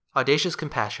Audacious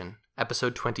Compassion,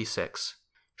 Episode 26,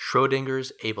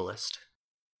 Schrodinger's Ableist.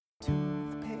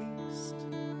 Toothpaste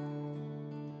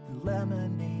and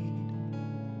lemonade,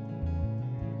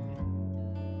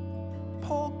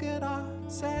 polka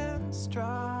dots and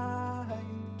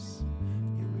stripes.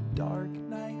 You're a dark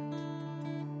night,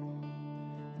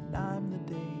 and I'm the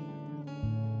day.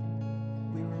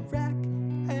 We're a wreck,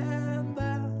 and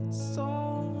that's alright.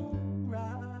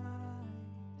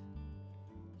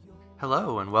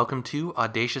 Hello, and welcome to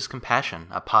Audacious Compassion,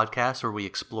 a podcast where we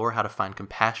explore how to find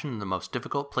compassion in the most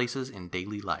difficult places in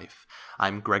daily life.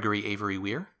 I'm Gregory Avery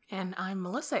Weir. And I'm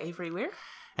Melissa Avery Weir.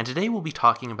 And today we'll be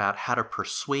talking about how to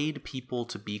persuade people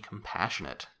to be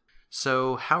compassionate.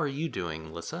 So, how are you doing,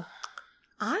 Melissa?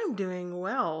 I'm doing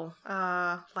well.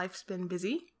 Life's been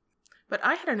busy. But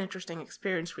I had an interesting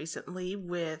experience recently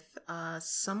with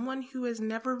someone who has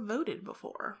never voted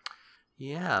before.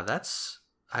 Yeah, that's...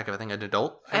 I think an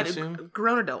adult, I assume? A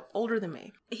grown adult, older than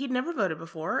me. He'd never voted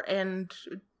before, and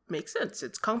it makes sense.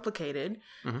 It's complicated.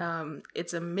 Mm-hmm.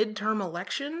 It's a midterm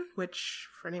election, which,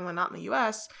 for anyone not in the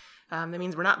U.S., that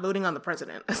means we're not voting on the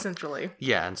president, essentially.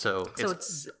 Yeah, and so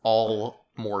it's all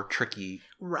more tricky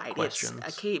questions.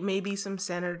 It's maybe some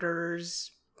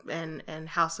senators and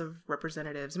House of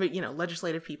Representatives,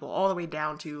 legislative people, all the way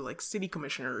down to, like, city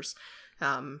commissioners,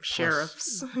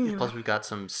 sheriffs. Plus we've got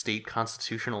some state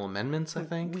constitutional amendments, I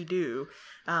think. We do.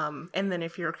 And then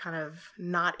if you're kind of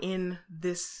not in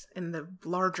the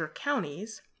larger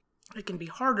counties, it can be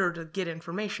harder to get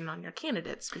information on your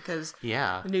candidates because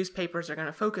the newspapers are going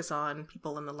to focus on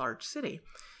people in the large city.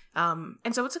 And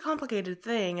so it's a complicated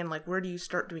thing, and like, where do you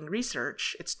start doing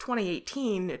research? It's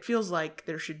 2018. It feels like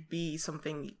there should be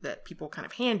something that people kind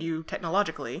of hand you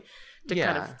technologically to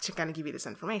kind of give you this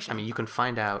information. I mean, you can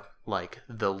find out like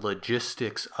the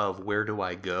logistics of where do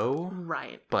I go,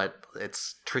 right? But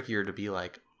it's trickier to be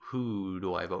like, who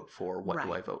do I vote for? What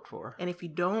do I vote for? And if you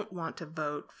don't want to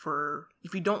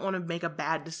make a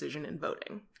bad decision in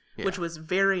voting, which was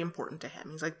very important to him.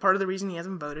 He's like, part of the reason he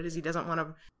hasn't voted is he doesn't want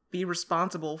to be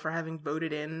responsible for having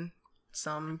voted in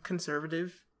some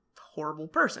conservative, horrible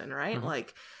person, right? Mm-hmm.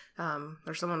 Like,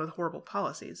 or someone with horrible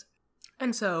policies.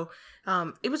 And so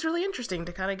it was really interesting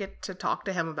to kind of get to talk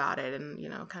to him about it and,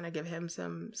 kind of give him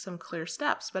some clear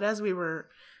steps. But as we were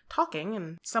talking,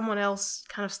 and someone else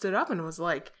kind of stood up and was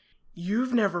like,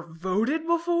 "You've never voted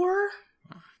before?"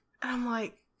 And I'm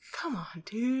like, come on,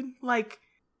 dude. Like,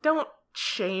 don't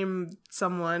shame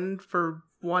someone for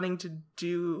wanting to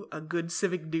do a good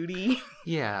civic duty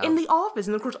in the office.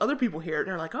 And of course other people hear it and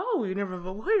they're like, "Oh, you never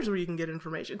vote. Well, here's where you can get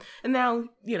information." And now,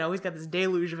 he's got this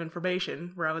deluge of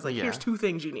information where I was like, here's two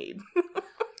things you need.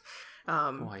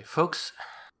 Boy, folks,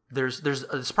 there's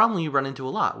this problem you run into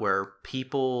a lot where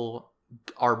people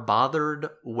are bothered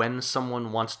when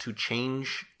someone wants to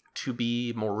change to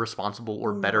be more responsible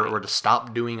or better, or to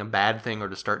stop doing a bad thing or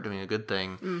to start doing a good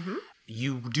thing. Mm-hmm.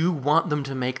 You do want them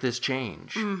to make this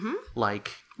change. Mm-hmm.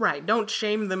 Like... Right, don't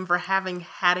shame them for having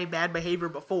had a bad behavior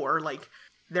before. Like,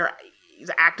 he's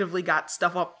actively got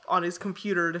stuff up on his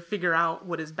computer to figure out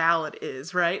what his ballot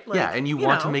is, right? Like, and you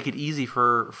want to make it easy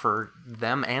for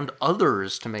them and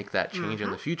others to make that change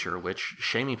in the future, which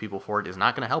shaming people for it is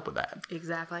not going to help with that.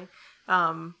 Exactly.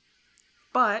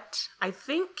 But I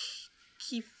think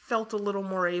he felt a little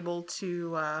more able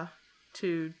to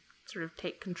sort of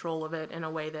take control of it in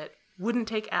a way that wouldn't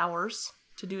take hours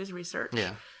to do his research.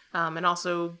 Yeah. And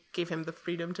also gave him the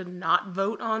freedom to not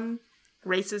vote on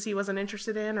races he wasn't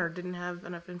interested in or didn't have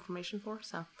enough information for.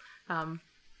 So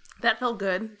that felt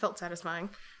good, felt satisfying.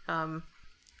 Of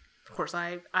course,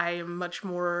 I am much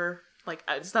more, like,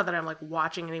 it's not that I'm, like,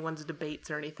 watching anyone's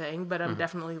debates or anything, but I'm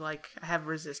definitely, like, I have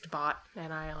ResistBot,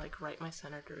 and I, like, write my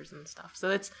senators and stuff. So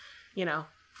it's,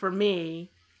 for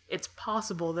me... It's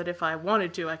possible that if I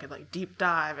wanted to, I could, like, deep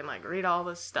dive and, like, read all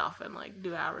this stuff and, like,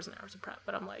 do hours and hours of prep.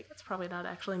 But I'm like, it's probably not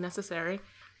actually necessary.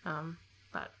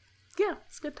 But, yeah,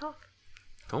 it's good talk.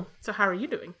 Cool. So how are you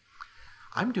doing?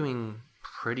 I'm doing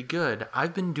pretty good.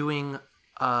 I've been enjoying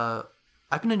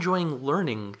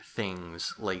learning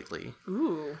things lately.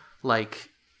 Ooh.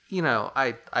 Like,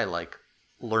 I like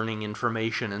learning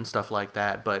information and stuff like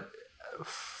that, but...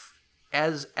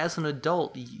 As an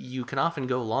adult, you can often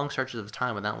go long stretches of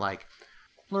time without, like,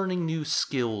 learning new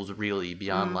skills, really,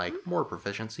 beyond, like, more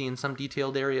proficiency in some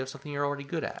detailed area of something you're already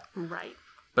good at. Right.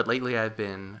 But lately I've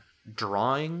been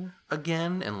drawing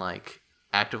again and, like,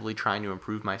 actively trying to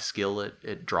improve my skill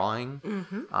at drawing.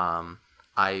 Mm-hmm.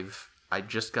 I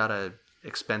just got a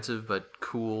expensive but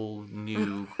cool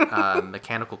new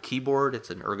mechanical keyboard. It's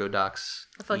an Ergodox.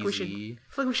 I feel like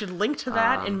we should link to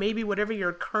that and maybe whatever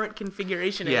your current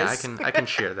configuration is. Yeah, I can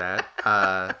share that.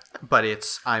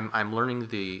 But I'm learning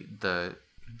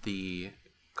the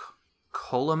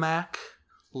Colomac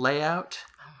layout.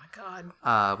 Oh my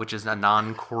god. Which is a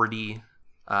non-QWERTY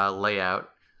layout.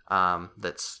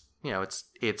 That's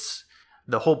it's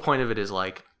the whole point of it is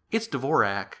like it's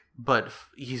Dvorak but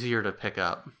easier to pick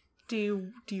up.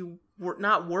 Do you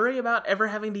not worry about ever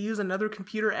having to use another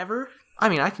computer ever? I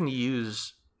mean, I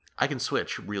can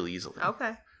switch real easily.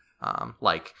 Okay.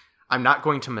 Like I'm not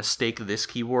going to mistake this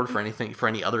keyboard for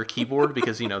any other keyboard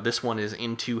because this one is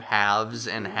in two halves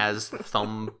and has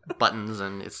thumb buttons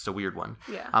and it's a weird one.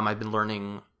 Yeah. I've been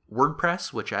learning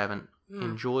WordPress, which I haven't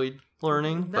enjoyed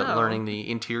learning, but learning the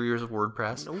interiors of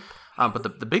WordPress. Nope.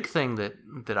 But the big thing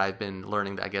that I've been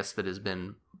learning, I guess, that has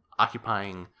been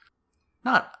occupying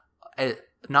not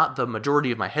the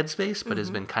majority of my headspace, but has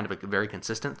been kind of a very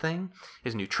consistent thing,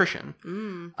 is nutrition.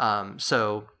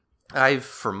 So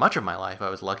for much of my life, I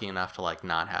was lucky enough to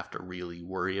not have to really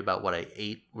worry about what I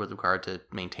ate with regard to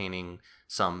maintaining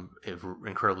some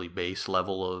incredibly base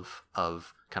level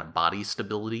of kind of body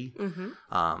stability.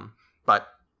 But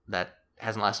that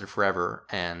hasn't lasted forever,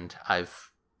 and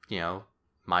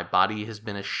my body has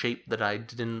been a shape that I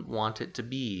didn't want it to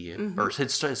be, or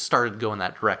it started to go in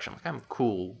that direction. Like, I'm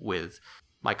cool with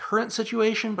my current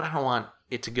situation, but I don't want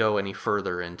it to go any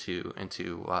further into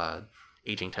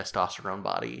aging testosterone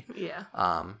body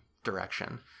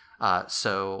direction.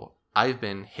 So I've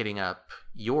been hitting up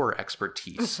your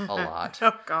expertise a lot.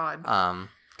 Oh God.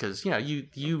 Because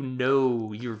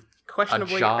you're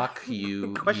questionably a jock.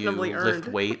 You questionably lift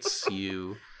earned. weights.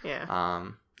 You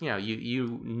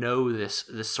you know this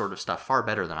sort of stuff far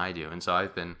better than I do, and so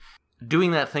I've been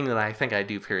doing that thing that I think I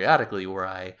do periodically, where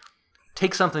I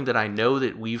take something that I know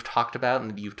that we've talked about and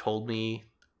that you've told me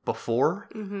before,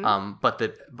 but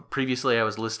that previously I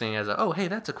was listening as oh hey,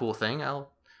 that's a cool thing.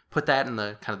 I'll put that in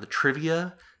the kind of the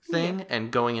trivia thing,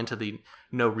 and going into the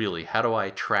no really, how do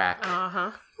I track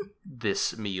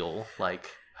this meal? Like,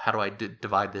 how do I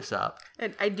divide this up?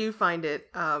 And I do find it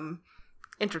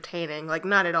entertaining, like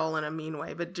not at all in a mean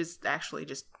way, but just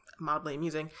mildly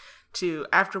amusing to,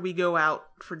 after we go out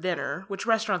for dinner, which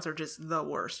restaurants are just the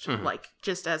worst, like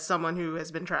just as someone who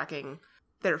has been tracking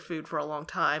their food for a long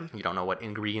time. You don't know what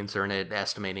ingredients are in it.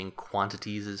 Estimating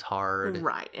quantities is hard.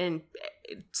 Right. And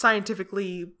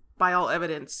scientifically, by all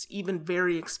evidence, even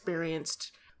very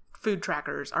experienced food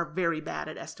trackers are very bad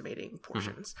at estimating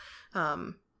portions.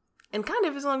 And kind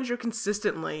of as long as you're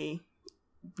consistently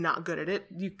not good at it,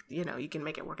 you can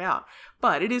make it work out.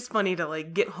 But it is funny to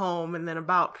get home, and then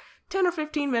about 10 or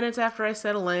 15 minutes after I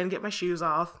settle in, get my shoes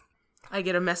off, I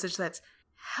get a message that's,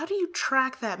 how do you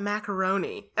track that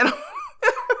macaroni? And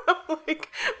I'm like,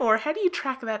 or how do you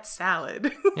track that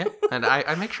salad? Yeah, and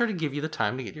I make sure to give you the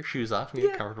time to get your shoes off and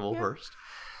get comfortable first.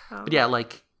 But yeah,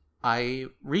 I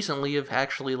recently have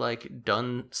actually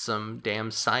done some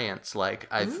damn science.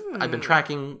 I've been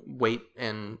tracking weight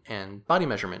and body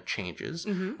measurement changes.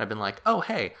 I've been like, oh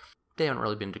hey, they haven't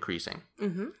really been decreasing.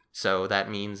 So that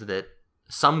means that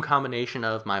some combination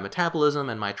of my metabolism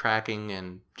and my tracking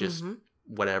and just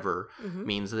whatever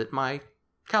means that my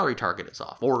calorie target is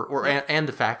off, and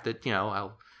the fact that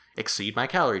I'll exceed my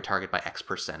calorie target by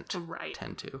X%. Right.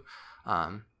 Tend to.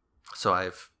 So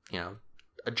I've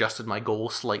adjusted my goal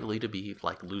slightly to be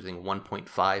losing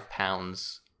 1.5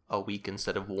 pounds a week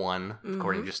instead of 1,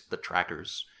 according to just the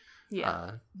tracker's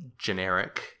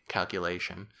generic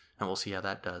calculation, and we'll see how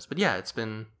that does. But yeah,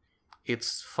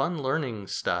 it's fun learning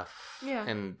stuff,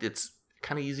 and it's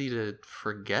kind of easy to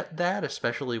forget that,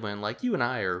 especially when you and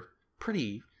I are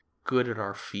pretty good at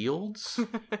our fields.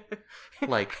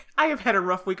 I have had a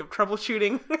rough week of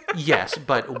troubleshooting. Yes,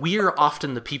 but we're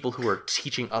often the people who are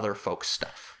teaching other folks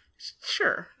stuff.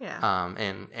 Sure, yeah.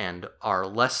 And are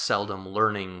less seldom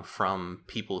learning from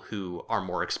people who are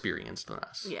more experienced than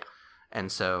us. Yeah.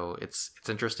 And so it's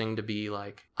interesting to be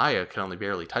I can only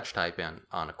barely touch type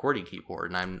on a QWERTY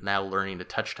keyboard, and I'm now learning to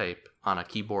touch type on a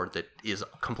keyboard that is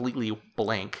completely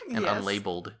blank and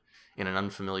unlabeled in an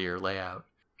unfamiliar layout.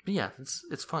 But yeah,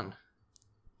 it's fun.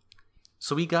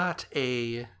 So we got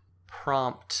a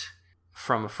prompt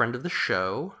from a friend of the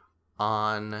show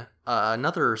on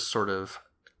another sort of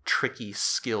tricky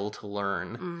skill to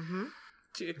learn.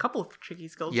 A couple of tricky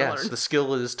skills to learn. Yes, the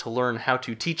skill is to learn how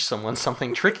to teach someone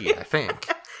something tricky, I think.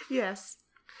 Yes.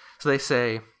 So they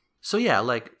say, so yeah,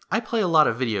 I play a lot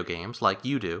of video games like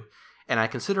you do, and I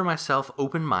consider myself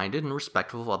open-minded and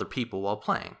respectful of other people while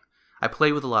playing. I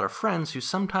play with a lot of friends who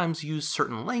sometimes use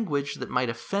certain language that might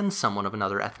offend someone of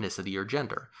another ethnicity or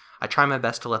gender. I try my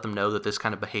best to let them know that this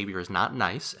kind of behavior is not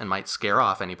nice and might scare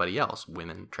off anybody else,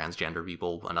 women, transgender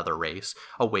people, another race,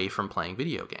 away from playing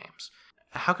video games.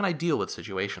 How can I deal with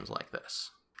situations like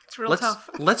this? It's real tough.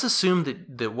 Let's assume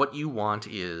that what you want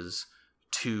is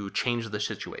to change the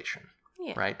situation,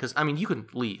 right? Because, I mean, you can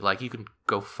leave, like, you can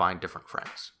go find different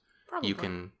friends. Probably. You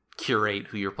can curate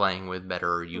who you're playing with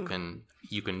better. You can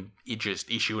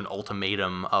just issue an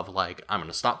ultimatum of, like, I'm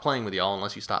going to stop playing with y'all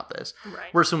unless you stop this.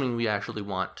 Right. We're assuming we actually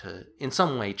want to, in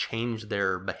some way, change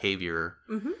their behavior.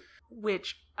 Mm-hmm.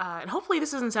 Which, and hopefully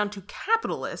this doesn't sound too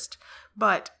capitalist,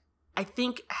 but I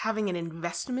think having an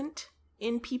investment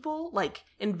in people, like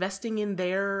investing in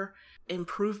their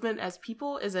improvement as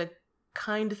people, is a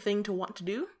kind thing to want to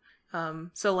do.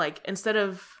 So, like, instead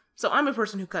of... So I'm a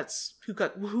person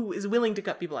who is willing to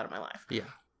cut people out of my life. Yeah.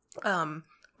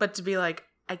 But to be like,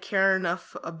 I care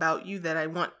enough about you that I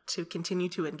want to continue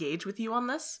to engage with you on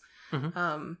this.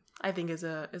 Mm-hmm. I think is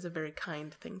a very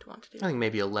kind thing to want to do. I think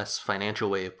maybe a less financial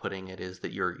way of putting it is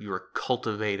that you're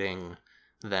cultivating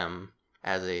them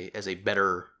as a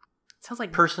better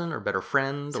person or better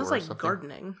friend. Sounds or like something.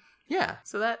 Gardening. Yeah.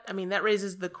 So that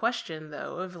raises the question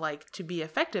though of, like, to be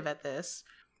effective at this,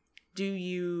 do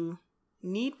you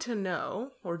need to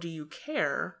know, or do you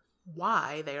care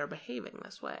why they are behaving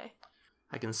this way?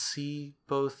 I can see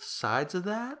both sides of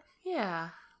that. Yeah.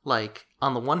 Like,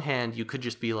 on the one hand, you could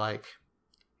just be like,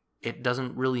 it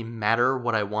doesn't really matter.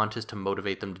 What I want is to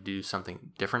motivate them to do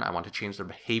something different. I want to change their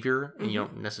behavior, and you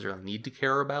don't necessarily need to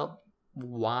care about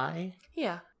why.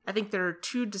 Yeah. I think there are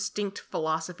two distinct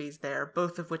philosophies there,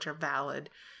 both of which are valid.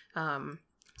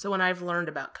 So when I've learned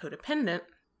about codependent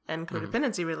and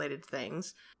codependency-related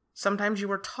things, sometimes you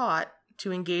were taught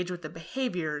to engage with the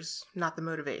behaviors, not the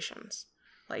motivations.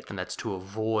 And that's to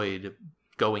avoid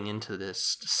going into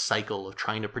this cycle of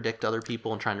trying to predict other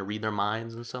people and trying to read their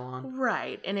minds and so on.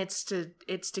 Right. And it's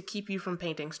to keep you from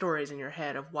painting stories in your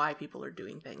head of why people are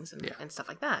doing things and stuff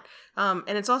like that.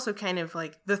 And it's also kind of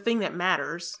like the thing that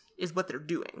matters is what they're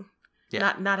doing.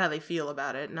 Yeah. Not how they feel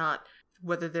about it, not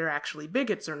whether they're actually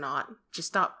bigots or not. Just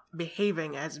stop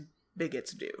behaving as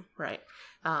bigots do, right?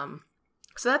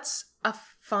 So that's a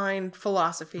fine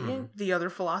philosophy. Mm-hmm. The other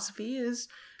philosophy is,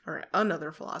 or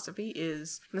another philosophy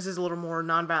is, and this is a little more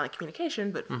nonviolent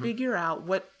communication, but figure out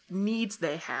what needs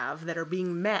they have that are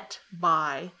being met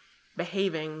by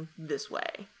behaving this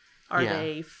way. Are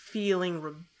they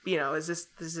feeling, does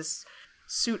this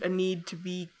suit a need to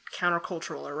be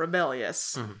countercultural or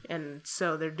rebellious? Mm-hmm. And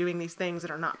so they're doing these things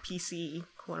that are not PC,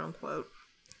 quote unquote.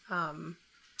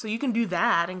 So you can do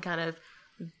that and kind of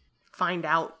find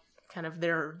out kind of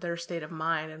their state of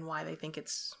mind and why they think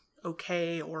it's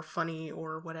okay or funny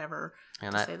or whatever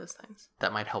and to say those things.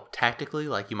 That might help tactically.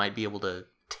 Like, you might be able to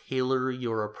tailor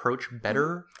your approach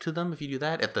better to them if you do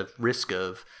that, at the risk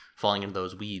of falling into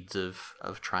those weeds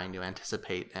of trying to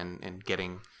anticipate and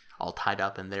getting all tied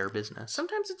up in their business.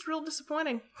 Sometimes it's real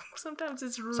disappointing. Sometimes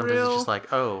it's just like,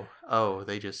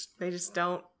 they just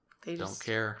don't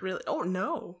care. Really? Oh,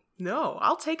 no.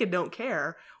 I'll take a don't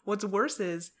care. What's worse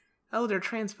is, they're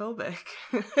transphobic.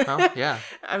 Oh, yeah.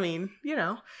 I mean,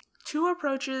 two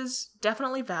approaches,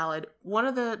 definitely valid. One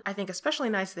of the, I think, especially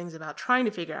nice things about trying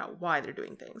to figure out why they're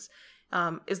doing things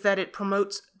is that it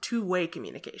promotes two-way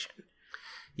communication.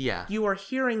 Yeah. You are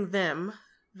hearing them.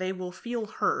 They will feel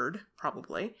heard,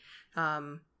 probably.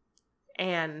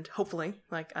 And hopefully,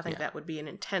 I think that would be an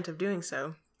intent of doing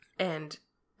so. And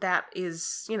that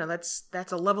is,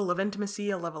 that's a level of intimacy,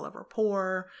 a level of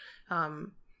rapport,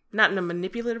 not in a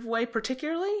manipulative way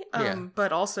particularly,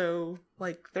 but also,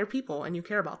 they're people and you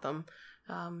care about them.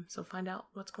 So find out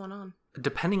what's going on.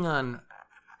 Depending on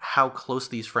how close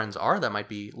these friends are, that might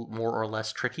be more or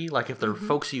less tricky. Like, if they're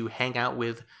folks you hang out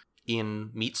with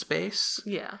in meat space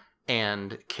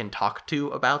and can talk to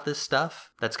about this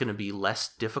stuff, that's going to be less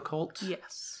difficult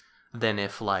than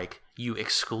if, you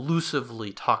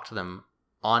exclusively talk to them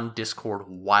on Discord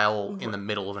while in the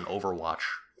middle of an Overwatch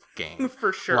game.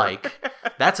 For sure.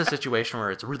 That's a situation where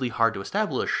it's really hard to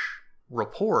establish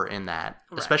rapport in that,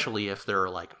 especially if there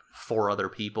are 4 other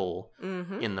people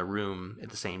in the room at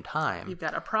the same time. You've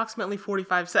got approximately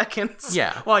 45 seconds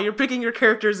Yeah. while you're picking your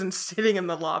characters and sitting in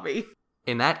the lobby.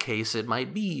 In that case, it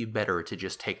might be better to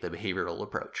just take the behavioral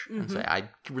approach and say, I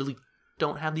really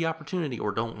don't have the opportunity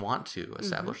or don't want to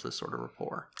establish this sort of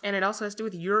rapport. And it also has to do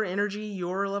with your energy,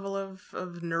 your level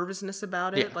of nervousness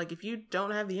about it. Yeah. If you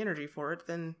don't have the energy for it,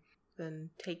 then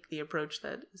take the approach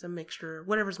that is a mixture,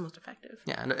 whatever's most effective.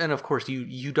 Yeah, and of course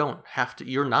you don't have to,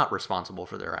 you're not responsible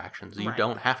for their actions. You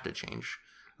don't have to change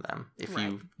them. If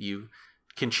you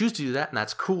can choose to do that, and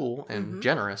that's cool and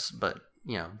generous, but,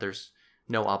 there's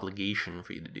no obligation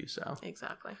for you to do so.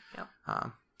 Exactly, yeah.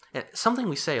 Something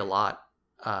we say a lot,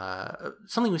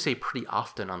 something we say pretty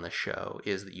often on this show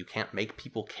is that you can't make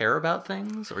people care about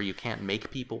things, or you can't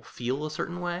make people feel a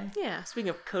certain way. Yeah, speaking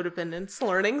of codependence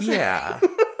learnings. Yeah.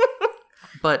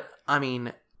 But, I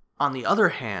mean, on the other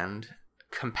hand,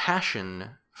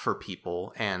 compassion for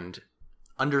people and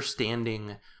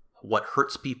understanding what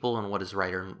hurts people and what is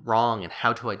right or wrong and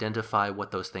how to identify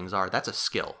what those things are, that's a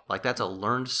skill. Like, that's a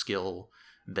learned skill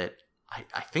that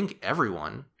I think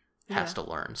everyone has to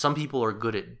learn. Some people are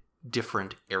good at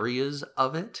different areas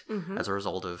of it as a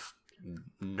result of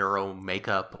neuro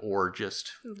makeup or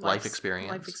just life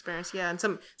experience. Life experience, yeah. And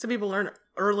some people learn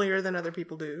earlier than other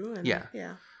people do. And,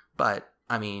 yeah. But,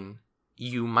 I mean,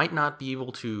 you might not be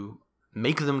able to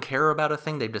make them care about a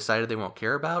thing they've decided they won't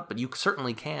care about, but you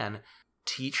certainly can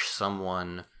teach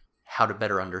someone how to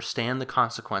better understand the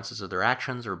consequences of their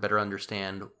actions, or better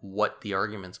understand what the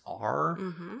arguments are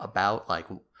about, like,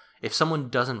 if someone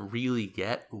doesn't really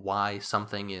get why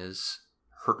something is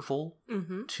hurtful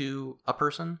to a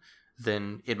person,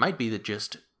 then it might be that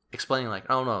just explaining, like,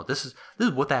 oh no, this is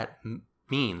what that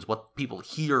means, what people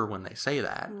hear when they say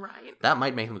that. Right. That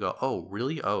might make them go, oh,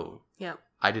 really? Oh. Yeah.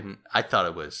 I thought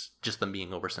it was just them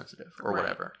being oversensitive or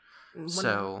whatever.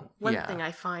 One thing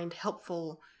I find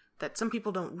helpful that some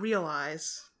people don't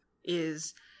realize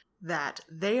is that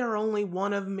they are only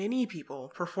one of many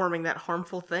people performing that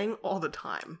harmful thing all the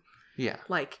time. Yeah.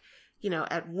 Like,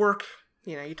 at work,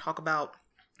 you talk about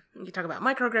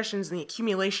microaggressions and the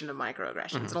accumulation of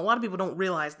microaggressions. And a lot of people don't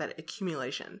realize that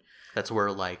accumulation. That's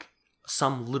where, like,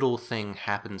 some little thing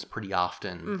happens pretty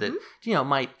often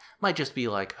that, might just be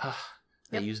like, ugh,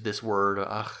 they used this word,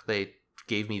 ugh, they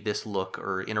gave me this look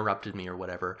or interrupted me or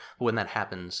whatever. But when that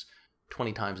happens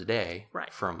 20 times a day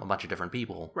from a bunch of different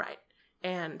people. Right.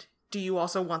 And do you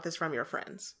also want this from your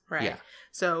friends? Right. Yeah.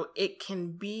 So it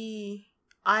can be,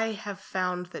 I have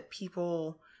found that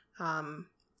people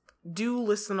do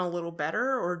listen a little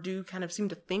better, or do kind of seem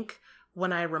to think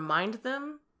when I remind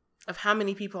them of how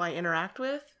many people I interact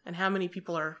with and how many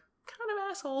people are kind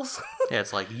of assholes. Yeah,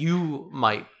 it's like, you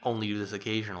might only do this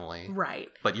occasionally. Right.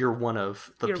 But you're one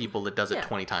of the people that does it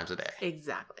 20 times a day.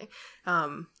 Exactly.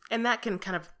 And that can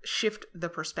kind of shift the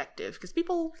perspective, because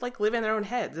people, like, live in their own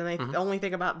heads, and they only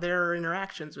think about their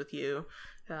interactions with you.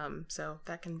 So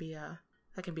that can be a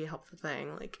helpful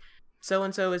thing. Like,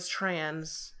 so-and-so is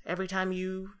trans. Every time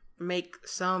you make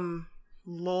some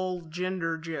lol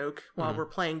gender joke while we're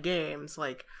playing games,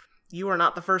 like, you are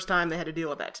not the first time they had to deal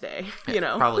with that today.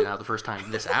 Probably not the first time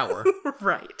this hour.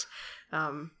 Right.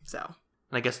 And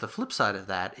I guess the flip side of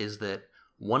that is that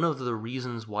one of the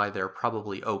reasons why they're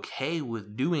probably okay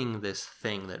with doing this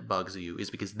thing that bugs you is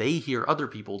because they hear other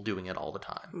people doing it all the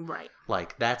time. Right.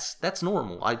 Like, that's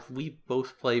normal. We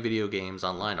both play video games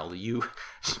online, although you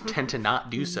tend to not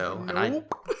do so. Nope. And I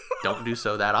don't do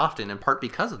so that often, in part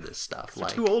because of this stuff.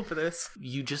 Like, too old for this.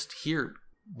 You just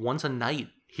once a night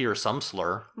hear some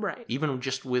slur. Right. Even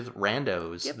just with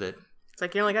randos that... It's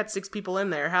like, you only got 6 people in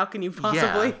there. How can you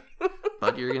possibly... Yeah,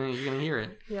 but you're gonna hear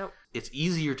it. Yep. It's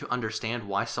easier to understand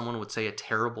why someone would say a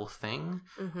terrible thing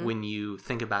when you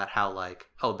think about how, like,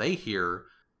 oh, they hear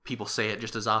people say it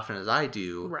just as often as I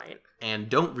do. Right. And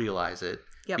don't realize it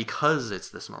because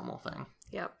it's this normal thing.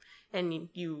 Yep. And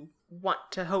you want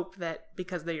to hope that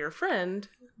because they're your friend,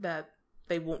 that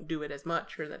they won't do it as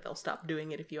much, or that they'll stop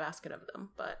doing it if you ask it of them.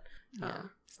 But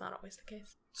it's not always the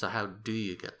case. So how do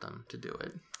you get them to do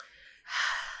it?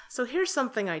 So here's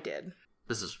something I did.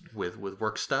 This is with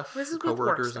work stuff? This is with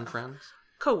coworkers work and stuff. friends?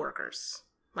 Coworkers.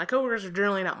 My coworkers are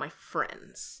generally not my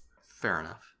friends. Fair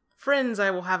enough. Friends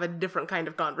I will have a different kind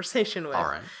of conversation with. All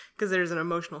right. Because there's an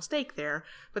emotional stake there.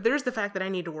 But there's the fact that I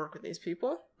need to work with these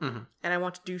people. And I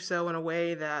want to do so in a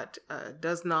way that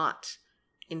does not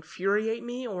infuriate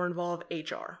me or involve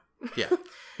HR. Yeah.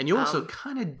 And you also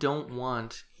kind of don't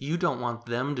want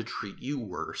them to treat you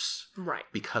worse. Right.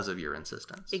 Because of your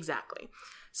insistence. Exactly.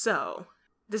 So,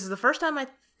 this is the first time I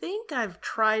think I've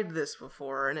tried this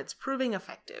before, and it's proving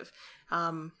effective.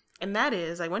 And that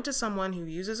is, I went to someone who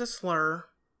uses a slur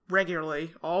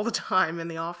regularly, all the time in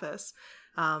the office.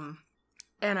 And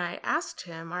I asked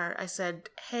him, I said,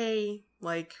 hey,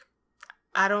 like,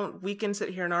 we can sit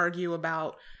here and argue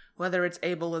about whether it's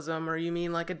ableism or you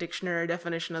mean like a dictionary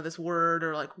definition of this word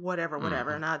or like whatever.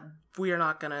 And we are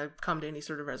not going to come to any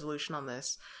sort of resolution on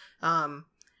this.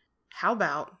 How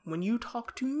about when you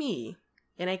talk to me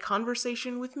in a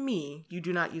conversation with me, you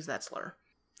do not use that slur?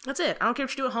 That's it. I don't care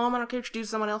what you do at home. I don't care what you do to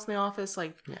someone else in the office.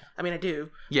 Like, I mean, I do.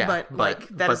 Yeah, but like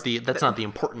that's not the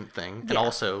important thing. And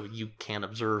also, you can't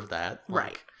observe that.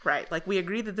 Like, right. Like, we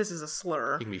agree that this is a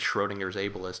slur. You can be Schrodinger's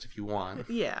ableist if you want.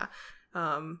 Yeah.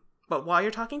 But while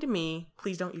you're talking to me,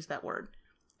 please don't use that word.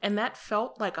 And that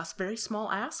felt like a very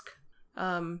small ask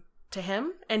to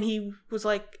him. And he was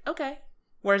like, okay.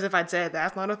 Whereas if I'd said,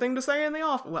 that's not a thing to say in the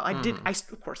office. Well, I did.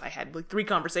 Of course, I had like 3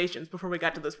 conversations before we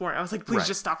got to this point. I was like, please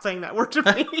just stop saying that word to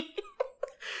me.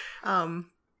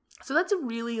 So that's a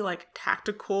really like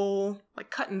tactical,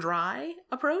 like cut and dry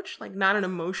approach. Like not an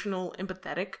emotional,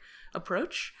 empathetic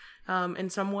approach in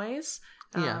some ways.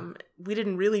 We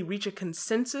didn't really reach a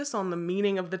consensus on the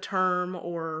meaning of the term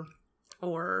or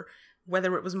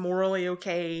whether it was morally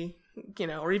okay,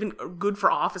 or even good for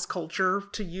office culture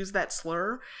to use that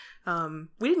slur.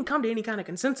 We didn't come to any kind of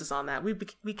consensus on that.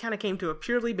 We kind of came to a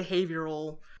purely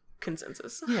behavioral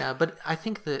consensus. Yeah, but I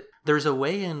think that there's a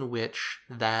way in which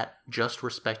that just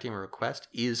respecting a request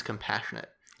is compassionate.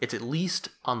 It's at least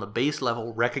on the base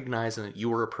level recognizing that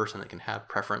you are a person that can have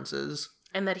preferences.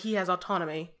 And that he has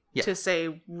autonomy to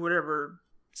say whatever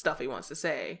stuff he wants to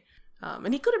say.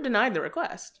 And he could have denied the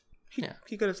request.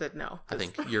 He could have said no. I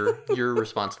think your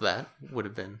response to that would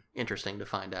have been interesting to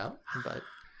find out, but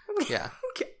yeah.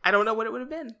 I don't know what it would have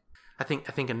been. I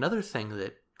think another thing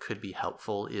that could be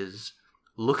helpful is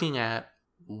looking at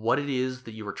what it is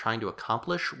that you were trying to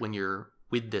accomplish when you're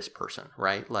with this person,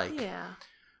 right? Like,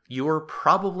 you're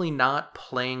probably not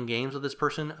playing games with this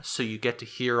person, so you get to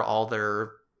hear all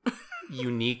their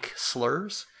unique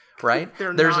slurs, right?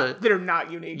 They're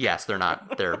not unique. Yes, they're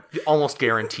not. They're almost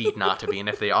guaranteed not to be, and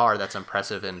if they are, that's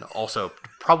impressive, and also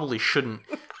probably shouldn't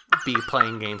be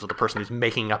playing games with a person who's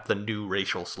making up the new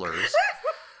racial slurs.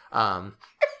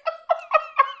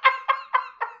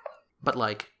 But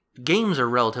like, games are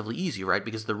relatively easy, right?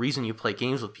 Because the reason you play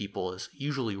games with people is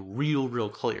usually real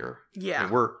clear. Yeah. I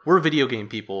mean, we're video game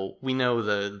people. We know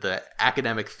the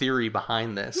academic theory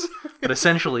behind this. But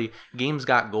essentially, games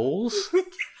got goals.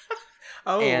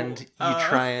 And you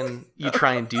try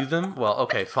and do them. Well,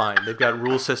 okay, fine. They've got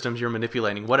rule systems you're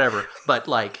manipulating, whatever. But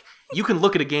like, you can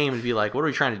look at a game and be like, what are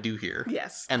we trying to do here?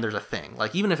 Yes. And there's a thing.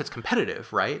 Like, even if it's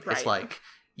competitive, right? It's like,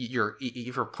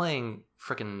 if you're playing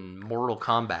freaking Mortal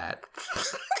Kombat.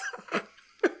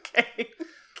 Okay.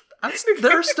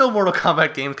 There are still Mortal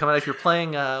Kombat games coming out. If you're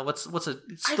playing,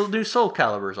 new Soul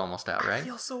Calibur is almost out, right? I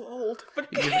feel so old. But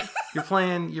you're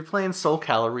playing Soul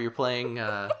Calibur. You're playing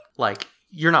like,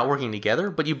 you're not working together,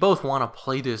 but you both want to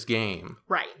play this game.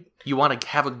 Right. You want to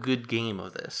have a good game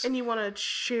of this. And you want to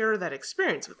share that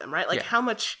experience with them, right? Like,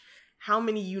 how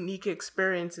many unique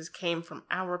experiences came from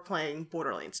our playing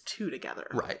Borderlands 2 together?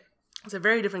 Right. It's a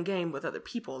very different game with other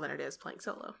people than it is playing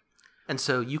solo. And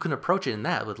so you can approach it in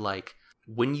that with like,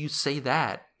 when you say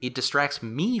that, it distracts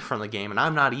me from the game, and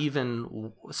I'm not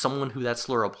even someone who that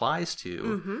slur applies to.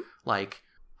 Mm-hmm. Like,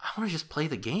 I want to just play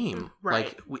the game.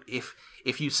 Right. Like,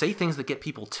 if you say things that get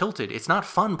people tilted, it's not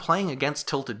fun playing against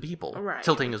tilted people. Right.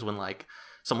 Tilting is when like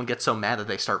someone gets so mad that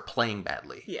they start playing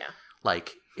badly. Yeah.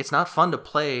 Like, it's not fun to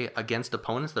play against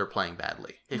opponents that are playing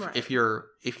badly. If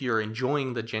you're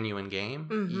enjoying the genuine game,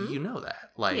 you know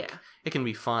that. Like, it can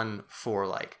be fun for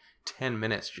like 10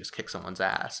 minutes to just kick someone's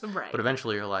ass. Right. But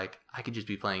eventually you're like, I could just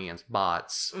be playing against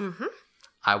bots. Mm-hmm.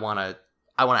 I want to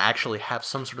actually have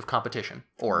some sort of competition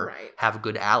or have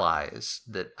good allies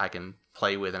that I can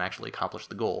play with and actually accomplish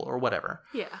the goal or whatever.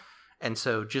 Yeah. And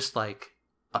so just like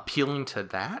appealing to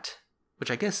that,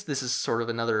 which I guess this is sort of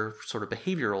another sort of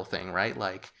behavioral thing, right?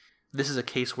 Like, this is a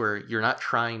case where you're not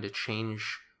trying to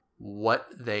change what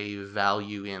they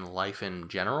value in life in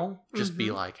general. Just be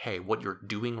like, hey, what you're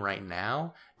doing right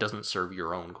now doesn't serve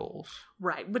your own goals.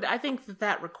 Right. But I think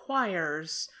that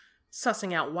requires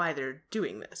sussing out why they're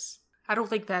doing this. I don't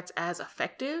think that's as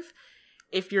effective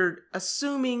if you're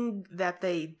assuming that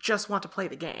they just want to play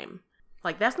the game.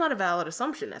 Like, that's not a valid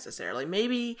assumption necessarily.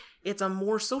 Maybe it's a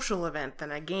more social event than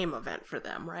a game event for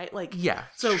them, right? Like,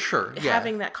 so sure,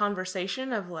 having that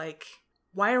conversation of like,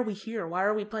 why are we here? Why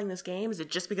are we playing this game? Is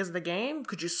it just because of the game?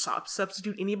 Could you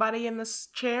substitute anybody in this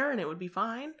chair and it would be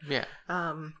fine? Yeah.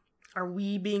 Are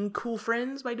we being cool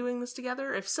friends by doing this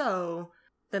together? If so,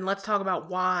 then let's talk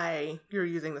about why you're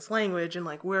using this language and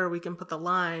like where we can put the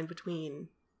line between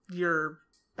your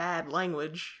bad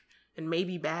language and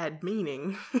maybe bad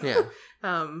meaning. Yeah.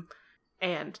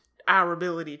 And our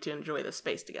ability to enjoy the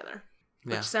space together.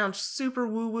 Which sounds super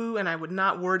woo-woo, and I would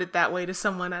not word it that way to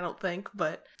someone, I don't think,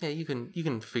 but... Yeah, you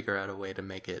can figure out a way to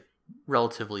make it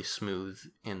relatively smooth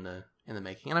in the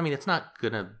making. And I mean, it's not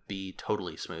going to be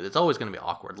totally smooth. It's always going to be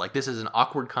awkward. Like, this is an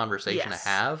awkward conversation to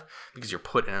have because you're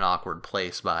put in an awkward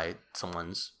place by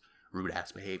someone's rude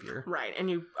ass behavior. Right, and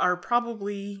you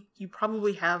probably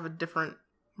have a different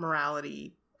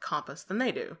morality compass than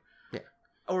they do. Yeah.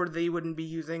 Or they wouldn't be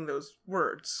using those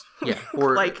words. Yeah.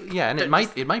 Or and it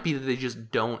might be that they just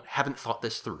haven't thought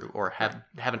this through, or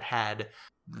haven't had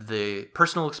the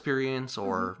personal experience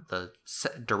or the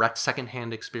direct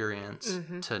secondhand experience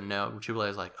to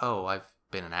realize like, oh, I've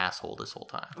been an asshole this whole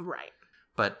time. Right.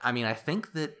 But I mean, I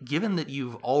think that given that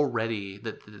you've already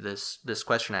this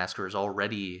question asker has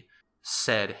already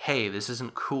said, hey, this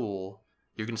isn't cool,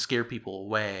 you're gonna scare people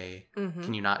away,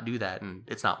 can you not do that, and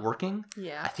it's not working,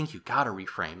 I think you gotta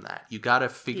reframe that. You gotta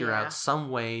figure out some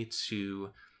way to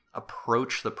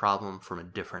approach the problem from a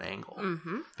different angle,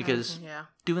 because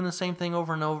doing the same thing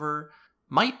over and over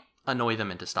might annoy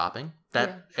them into stopping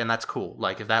and that's cool.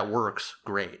 Like, if that works,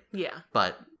 great,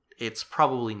 but it's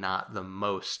probably not the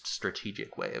most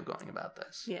strategic way of going about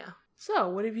this. So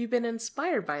what have you been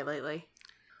inspired by lately?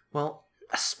 Well,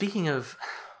 speaking of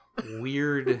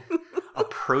weird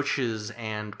approaches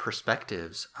and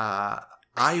perspectives, I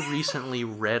recently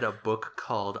read a book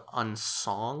called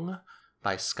Unsong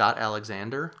by Scott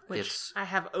Alexander. Which I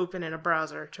have open in a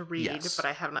browser to read, but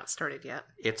I have not started yet.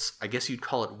 It's, I guess you'd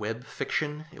call it web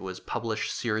fiction. It was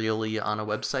published serially on a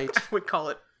website. I would call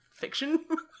it fiction.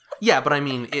 Yeah, but I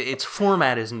mean, its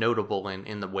format is notable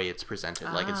in the way it's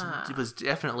presented. Like, it was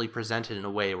definitely presented in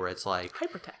a way where it's like...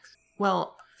 hypertext.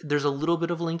 Well, there's a little bit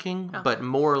of linking, but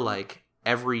more like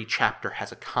every chapter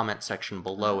has a comment section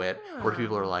below it where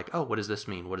people are like, oh, what does this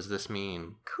mean? What does this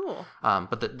mean? Cool.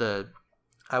 But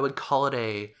I would call it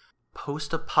a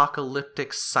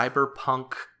post-apocalyptic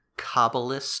cyberpunk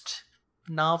Kabbalist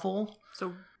novel.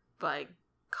 So, like,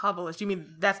 Kabbalist, you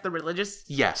mean that's the religious?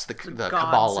 Yes, the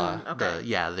Kabbalah.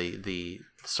 The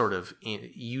sort of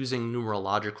using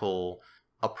numerological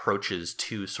approaches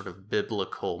to sort of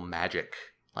biblical magic,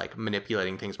 like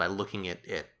manipulating things by looking at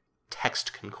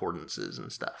text concordances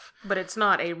and stuff. But it's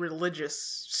not a religious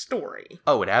story.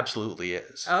 Oh, it absolutely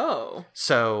is. Oh.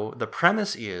 So the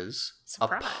premise is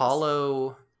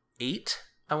Apollo 8,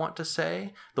 I want to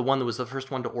say, the one that was the first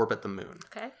one to orbit the moon.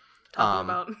 Okay.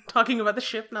 Talking about the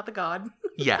ship, not the god.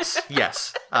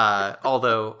 Yes.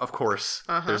 Although, of course,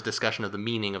 there's discussion of the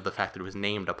meaning of the fact that it was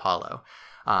named Apollo.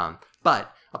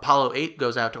 But Apollo 8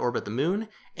 goes out to orbit the moon,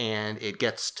 and it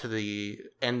gets to the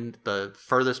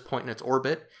furthest point in its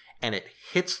orbit, and it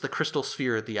hits the crystal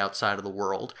sphere at the outside of the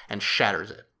world and shatters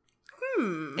it.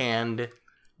 And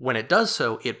when it does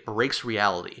so, it breaks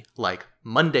reality. Like,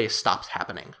 Monday stops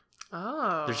happening.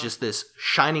 Oh. There's just this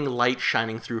shining light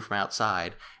shining through from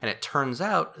outside, and it turns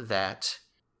out that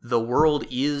the world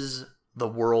is the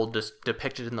world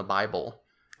depicted in the Bible,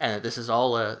 and that this is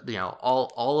all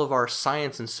all of our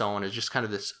science and so on is just kind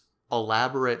of this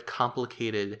elaborate,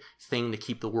 complicated thing to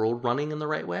keep the world running in the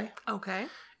right way. Okay.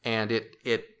 And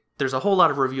it there's a whole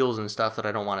lot of reveals and stuff that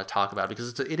I don't want to talk about,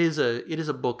 because it is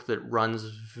a book that runs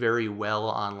very well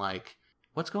on like,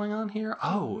 what's going on here?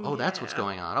 Oh, that's what's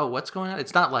going on. Oh, what's going on?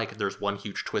 It's not like there's one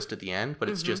huge twist at the end, but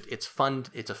it's just, it's fun.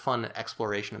 It's a fun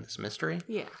exploration of this mystery.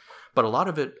 Yeah. But a lot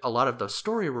of the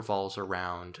story revolves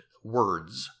around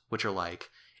words, which are like,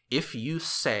 if you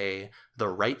say the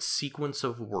right sequence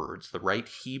of words, the right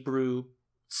Hebrew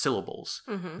syllables,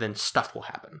 then stuff will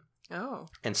happen. Oh.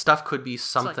 And stuff could be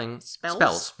something... Like spells?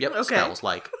 Spells. Yep, okay. Spells,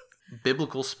 like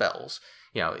biblical spells.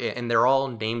 And they're all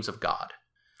names of God.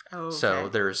 Oh, okay. So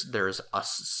there's a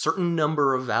certain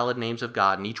number of valid names of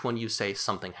God, and each one you say,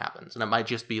 something happens. And it might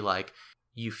just be like,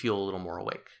 you feel a little more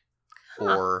awake.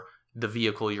 Or the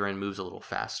vehicle you're in moves a little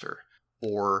faster.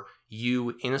 Or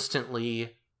you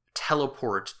instantly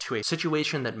teleport to a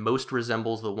situation that most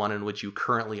resembles the one in which you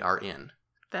currently are in.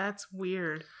 That's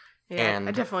weird. Yeah,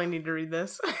 I definitely need to read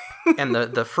this. And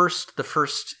the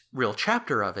first real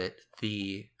chapter of it,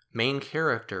 the main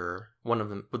character, one of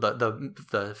them,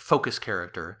 the focus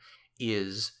character,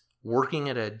 is working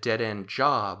at a dead-end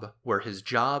job where his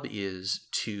job is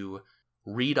to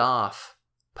read off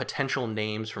potential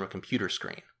names from a computer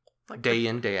screen, like day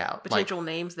in, day out. Potential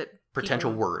names that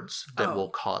potential words that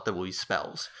will be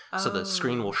spells. So the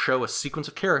screen will show a sequence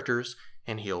of characters,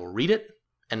 and he'll read it,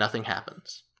 and nothing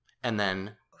happens. And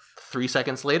then 3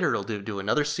 seconds later, it'll do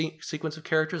another sequence of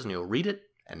characters, and he'll read it,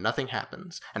 and nothing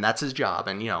happens. And that's his job.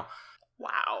 And,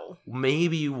 wow.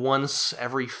 Maybe once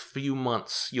every few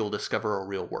months, you'll discover a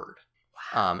real word.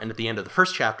 Wow. And at the end of the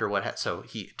first chapter, so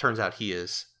he turns out he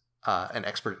is an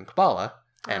expert in Kabbalah,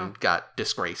 and got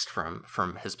disgraced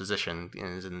from his position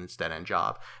in his dead-end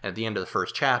job. And at the end of the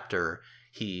first chapter,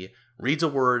 he reads a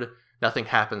word, nothing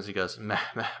happens, he goes, meh,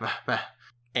 meh, meh, meh.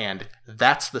 And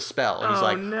that's the spell. And he's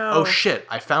like, no. Oh shit,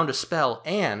 I found a spell,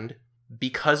 and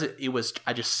because it was,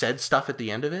 I just said stuff at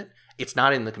the end of it, it's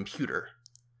not in the computer.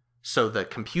 So the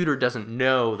computer doesn't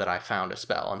know that I found a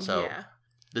spell. And so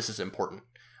this is important.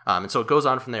 And so it goes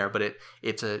on from there, but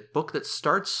it's a book that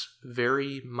starts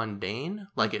very mundane.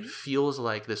 Like it feels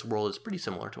like this world is pretty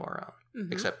similar to our own,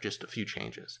 except just a few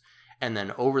changes. And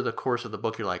then over the course of the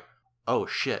book, you're like, oh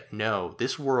shit, no,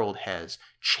 this world has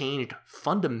changed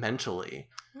fundamentally.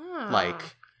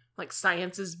 Like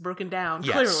science is broken down,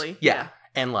 yes, clearly. Yeah.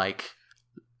 And like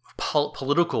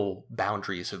political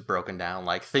boundaries have broken down.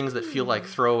 Like things that feel like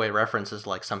throwaway references,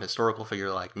 like some historical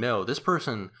figure, like, no, this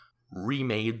person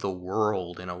remade the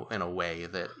world in a way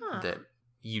that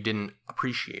you didn't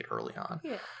appreciate early on.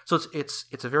 Yeah. So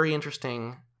it's a very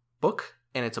interesting book,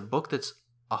 and it's a book that's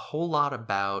a whole lot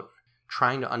about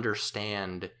trying to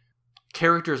understand.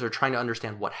 Characters are trying to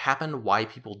understand what happened, why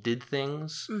people did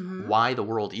things, why the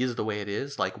world is the way it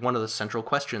is. Like one of the central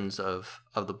questions of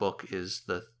the book is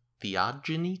the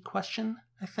theogony question,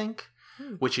 I think,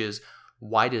 which is,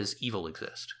 why does evil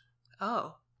exist?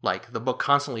 Oh. Like the book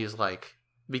constantly is like,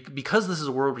 because this is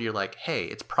a world where you're like, hey,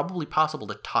 it's probably possible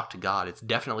to talk to God. It's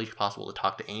definitely possible to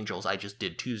talk to angels. I just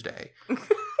did Tuesday.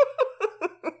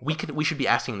 We should be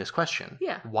asking this question.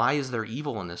 Yeah. Why is there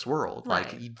evil in this world?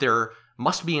 Right. Like there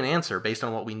must be an answer based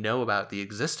on what we know about the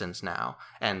existence now.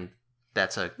 And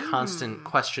that's a constant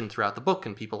question throughout the book,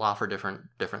 and people offer different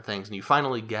things, and you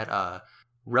finally get a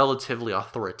relatively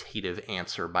authoritative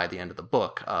answer by the end of the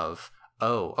book of,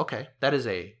 oh, okay, that is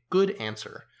a good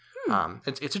answer.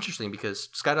 It's interesting because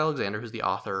Scott Alexander, who's the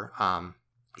author,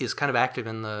 is kind of active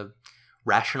in the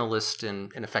rationalist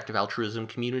and effective altruism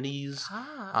communities,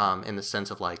 in the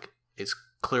sense of like, it's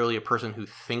clearly a person who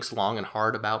thinks long and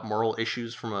hard about moral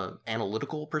issues from an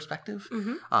analytical perspective.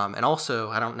 And also,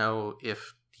 I don't know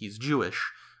if he's Jewish,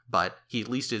 but he at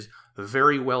least is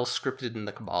very well scripted in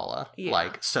the Kabbalah. Yeah.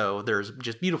 Like, so there's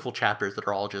just beautiful chapters that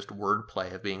are all just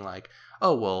wordplay of being like,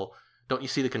 oh, well, don't you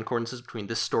see the concordances between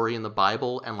this story in the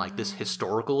Bible and like this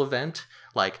historical event?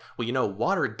 Like, well, you know,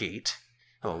 Watergate,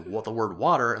 well, the word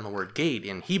water and the word gate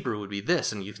in Hebrew would be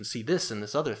this, and you can see this and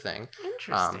this other thing.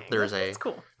 Interesting. That's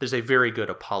cool. There's a very good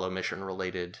Apollo mission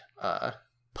related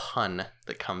pun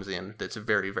that comes in that's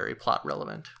very, very plot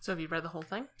relevant. So have you read the whole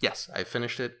thing? Yes, I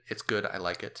finished it. It's good. I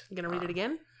like it. You gonna read it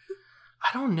again?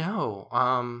 I don't know.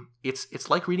 It's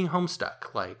like reading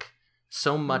Homestuck. Like,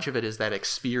 so much of it is that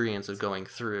experience of going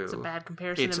through. It's a bad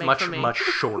comparison it's to make for me. Much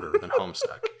shorter than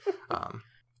Homestuck.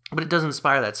 But it does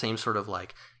inspire that same sort of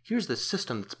like, here's this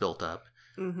system that's built up.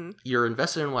 You're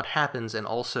invested in what happens, and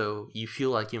also you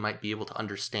feel like you might be able to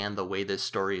understand the way this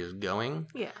story is going.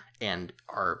 Yeah. And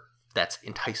that's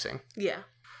enticing. Yeah.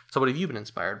 So what have you been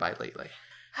inspired by lately?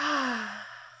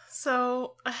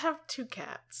 So I have 2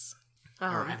 cats.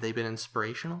 Or have they been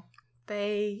inspirational?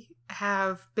 They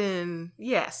have been,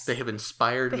 yes. They have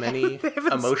inspired many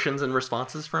emotions and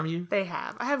responses from you? They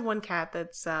have. I have one cat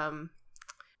that's,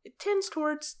 it tends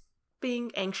towards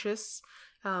being anxious,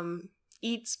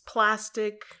 eats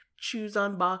plastic, chews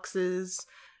on boxes,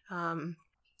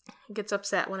 gets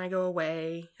upset when I go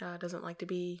away, doesn't like to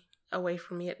be away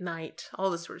from me at night,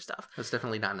 all this sort of stuff. That's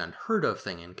definitely not an unheard of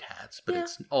thing in cats, but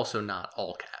it's also not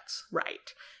all cats.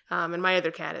 Right. And my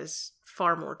other cat is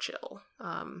far more chill.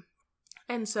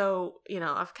 And so,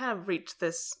 I've kind of reached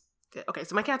this. Okay,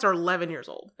 so my cats are 11 years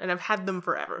old, and I've had them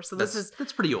forever. So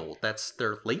that's pretty old.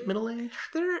 They're late middle age.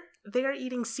 They are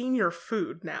eating senior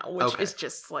food now, which is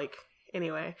just like,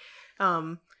 anyway.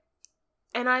 And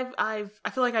I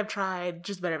feel like I've tried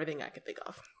just about everything I could think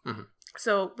of.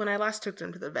 So when I last took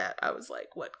them to the vet, I was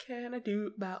like, what can I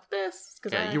do about this?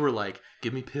 You were like,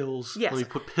 give me pills. Yes. Let me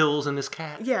put pills in this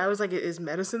cat. Yeah, I was like, is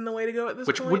medicine the way to go at this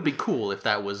point? Which would be cool if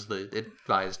that was the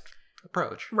advised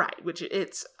approach. Right, which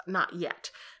it's not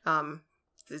yet.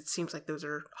 It seems like those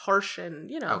are harsh and,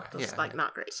 not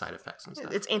great. Side effects and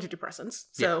stuff. It's antidepressants.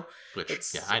 So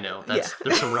I know.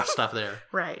 There's some rough stuff there.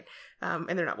 Right. And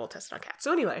they're not well tested on cats.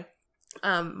 So anyway,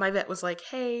 my vet was like,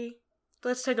 hey,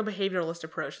 let's take a behavioralist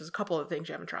approach. There's a couple of things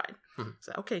you haven't tried.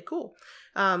 So, okay, cool.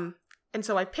 And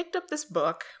so I picked up this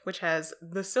book, which has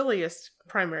the silliest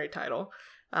primary title,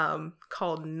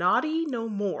 called Naughty No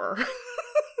More,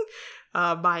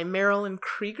 by Marilyn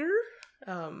Krieger.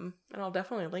 And I'll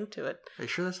definitely link to it. Are you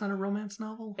sure that's not a romance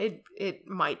novel? It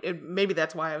might. Maybe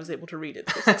that's why I was able to read it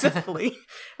so successfully.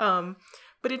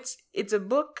 But it's a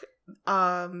book.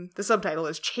 The subtitle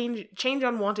is Change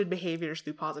Unwanted Behaviors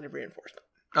Through Positive Reinforcement.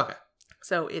 Okay.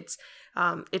 So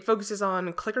it focuses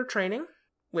on clicker training,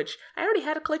 which I already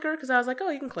had a clicker because I was like, oh,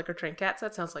 you can clicker train cats.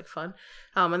 That sounds like fun.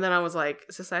 And then I was like,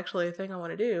 is this actually a thing I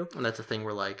want to do? And that's a thing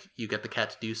where like you get the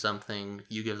cat to do something,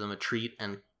 you give them a treat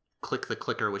and click the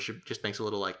clicker, which just makes a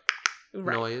little like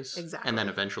noise. Exactly. And then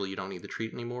eventually you don't need the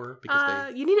treat anymore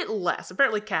because you need it less.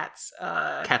 Apparently cats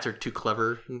are too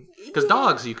clever. Because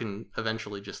dogs, you can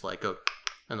eventually just like go,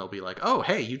 and they'll be like, oh,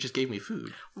 hey, you just gave me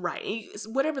food. Right.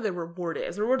 Whatever the reward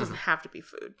is. The reward doesn't have to be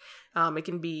food. It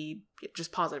can be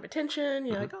just positive attention.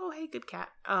 You're like, oh, hey, good cat.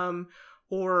 And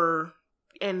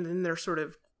then there's sort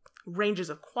of ranges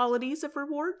of qualities of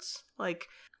rewards. Like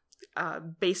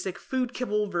basic food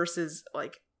kibble versus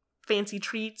like fancy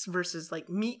treats versus like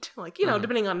meat, like, you know,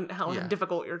 depending on how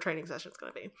difficult your training session is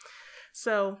going to be.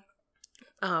 So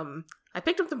I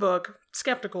picked up the book,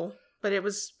 skeptical, but it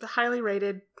was highly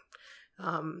rated.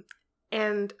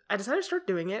 And I decided to start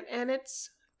doing it, and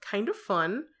it's kind of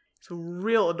fun. It's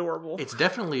real adorable. It's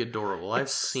definitely adorable. I've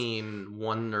seen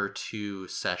 1 or 2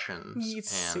 sessions.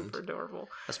 It's super adorable.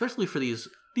 Especially for these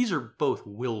are both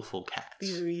willful cats.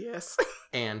 Yes.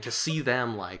 And to see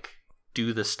them like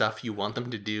do the stuff you want them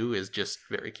to do is just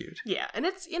very cute. Yeah, and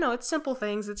it's, you know, it's simple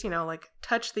things. It's, you know, like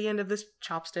touch the end of this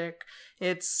chopstick.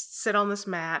 It's sit on this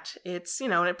mat. It's, you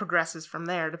know, and it progresses from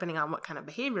there depending on what kind of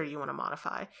behavior you want to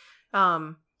modify.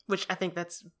 Which I think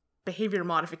that's behavior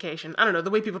modification. I don't know, the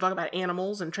way people talk about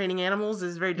animals and training animals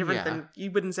is very different than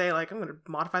you wouldn't say like, I'm going to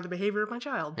modify the behavior of my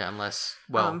child. Yeah, unless,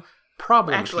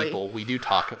 problem people, we do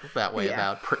talk that way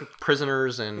about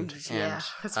prisoners and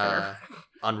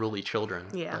unruly children.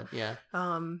 Yeah.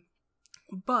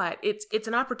 But it's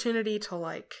an opportunity to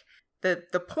like,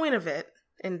 the point of it,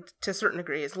 and to a certain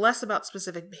degree, is less about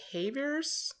specific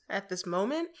behaviors at this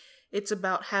moment. It's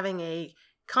about having a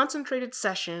concentrated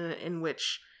session in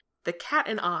which the cat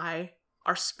and I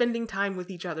are spending time with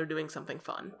each other doing something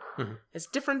fun. Mm-hmm. It's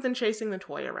different than chasing the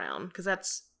toy around, because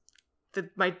that's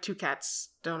my 2 cats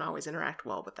don't always interact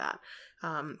well with that.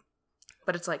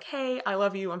 But it's like, hey, I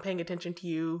love you. I'm paying attention to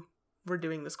you. We're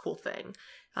doing this cool thing.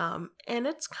 And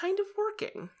it's kind of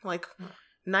working. Like,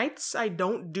 nights I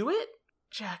don't do it,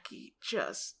 Jackie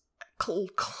just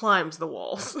climbs the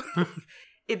walls.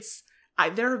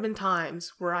 There have been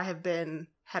times where I have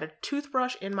had a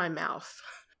toothbrush in my mouth,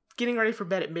 getting ready for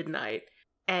bed at midnight,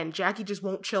 and Jackie just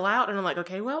won't chill out, and I'm like,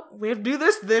 okay, well, we have to do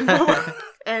this then.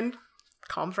 And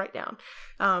calms right down.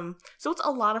 So it's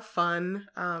a lot of fun.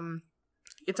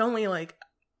 It's only like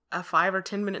a 5 or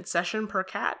 10 minute session per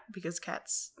cat, because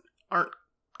cats aren't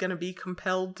going to be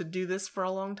compelled to do this for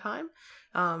a long time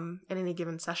in any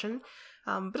given session.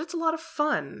 But it's a lot of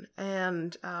fun,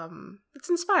 and it's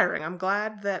inspiring. I'm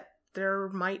glad that there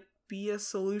might be a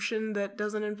solution that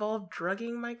doesn't involve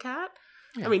drugging my cat.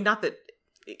 Yeah. I mean, not that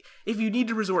if you need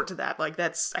to resort to that, like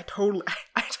I totally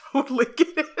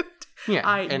get it. Yeah,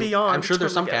 I'm sure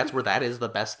there's some cats where that is the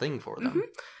best thing for them.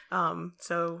 Mm-hmm.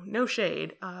 So no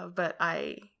shade, but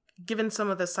given some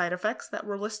of the side effects that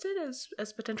were listed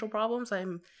as potential problems,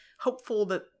 I'm hopeful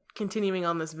that continuing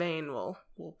on this vein will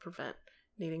prevent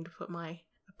needing to put my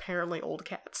apparently old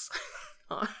cats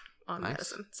on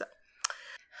medicine. So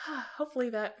hopefully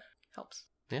that helps.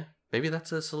 Yeah, maybe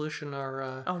that's a solution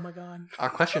our oh my god, our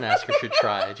question asker should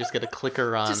try. Just get a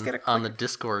clicker on the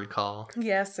Discord call.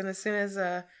 Yes, and as soon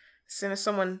as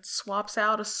someone swaps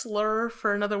out a slur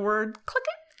for another word, click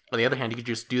it. On the other hand, you could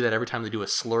just do that every time they do a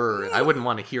slur, and I wouldn't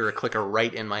want to hear a clicker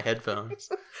right in my headphones.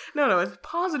 No, it's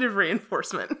positive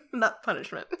reinforcement, not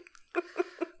punishment.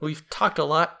 We've talked a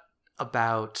lot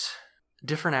about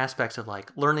different aspects of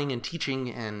like learning and teaching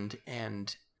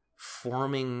and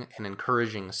forming and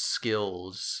encouraging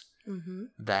skills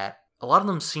that a lot of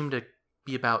them seem to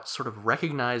be about sort of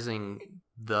recognizing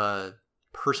the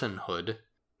personhood.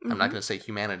 I'm not going to say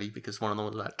humanity because one of them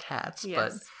was about cats,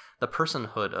 but the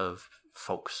personhood of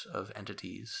folks, of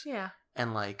entities. Yeah.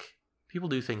 And like, people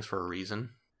do things for a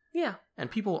reason. Yeah.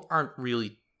 And people aren't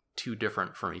really too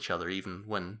different from each other, even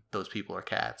when those people are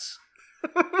cats.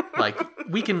 Like,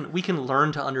 we can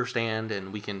learn to understand,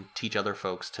 and we can teach other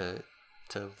folks to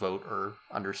vote or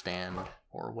understand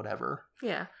or whatever.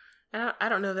 Yeah. And I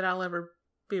don't know that I'll ever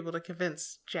be able to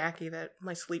convince Jackie that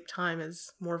my sleep time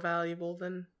is more valuable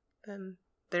than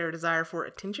their desire for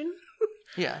attention.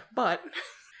 Yeah. But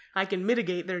I can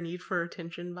mitigate their need for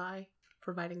attention by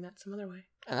providing that some other way.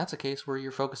 And that's a case where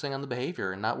you're focusing on the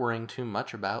behavior and not worrying too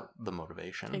much about the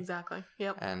motivation. Exactly.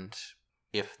 Yep. And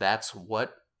if that's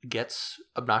what gets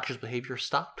obnoxious behavior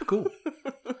stopped, cool.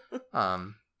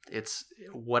 It's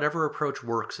whatever approach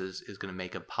works is going to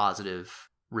make a positive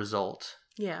result.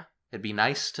 Yeah. It'd be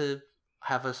nice to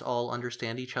have us all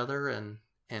understand each other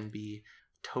and be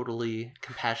totally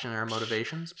compassionate in our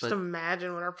motivations. Just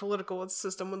imagine what our political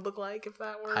system would look like if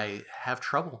that were. I have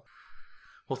trouble.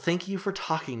 Well, thank you for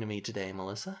talking to me today,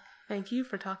 Melissa. Thank you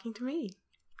for talking to me.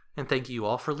 And thank you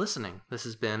all for listening. This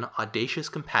has been Audacious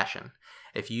Compassion.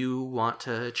 If you want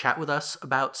to chat with us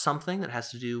about something that has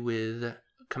to do with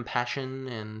compassion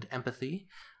and empathy,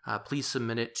 please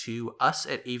submit it to us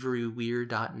at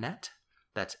averyweir.net.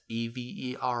 That's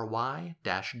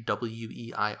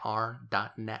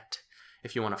EVERY-WEIR.net.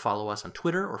 If you want to follow us on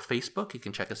Twitter or Facebook, you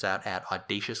can check us out at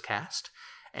AudaciousCast.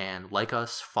 And like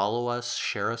us, follow us,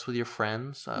 share us with your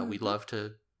friends. We'd love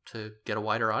to get a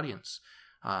wider audience.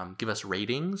 Give us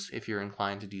ratings if you're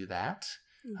inclined to do that.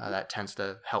 That tends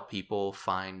to help people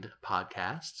find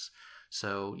podcasts.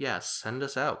 So, yeah, send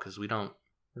us out because we don't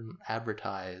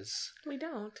advertise. We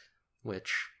don't.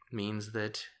 Which means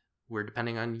that we're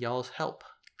depending on y'all's help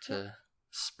to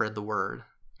spread the word.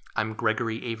 I'm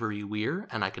Gregory Avery Weir,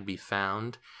 and I can be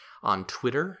found on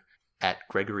Twitter at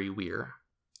Gregory Weir.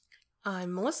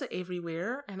 I'm Melissa Avery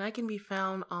Weir, and I can be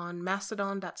found on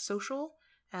mastodon.social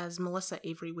as Melissa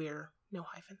Avery Weir, no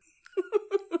hyphen.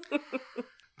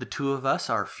 The two of us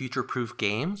are Future Proof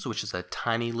Games, which is a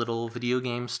tiny little video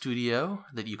game studio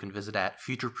that you can visit at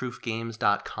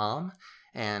futureproofgames.com.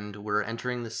 And we're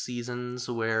entering the seasons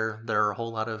where there are a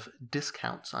whole lot of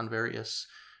discounts on various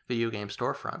video game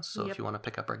storefronts. So if you want to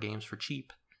pick up our games for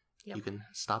cheap, you can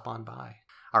stop on by.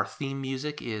 Our theme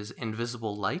music is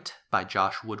Invisible Light by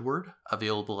Josh Woodward,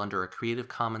 available under a Creative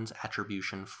Commons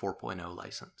Attribution 4.0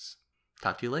 license.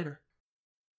 Talk to you later.